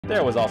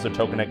There was also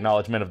token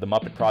acknowledgement of the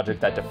Muppet project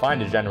that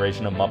defined a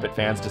generation of Muppet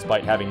fans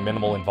despite having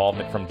minimal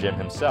involvement from Jim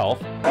himself.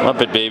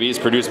 Muppet Babies,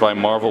 produced by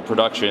Marvel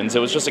Productions. It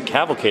was just a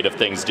cavalcade of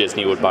things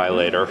Disney would buy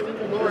later.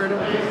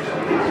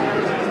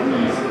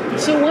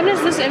 So when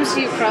is this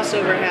MCU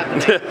crossover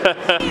happening?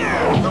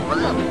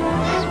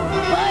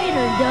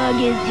 Spider Dog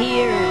is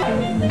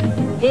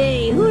here.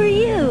 Hey, who are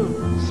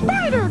you?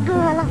 Spider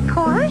Girl, of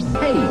course.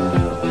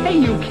 Hey,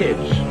 you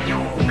kids,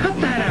 cut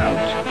that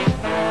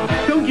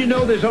out. Don't you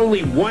know there's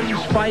only one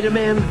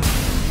Spider-Man?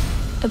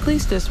 At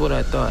least that's what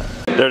I thought.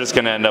 They're just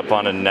gonna end up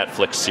on a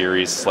Netflix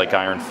series like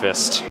Iron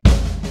Fist.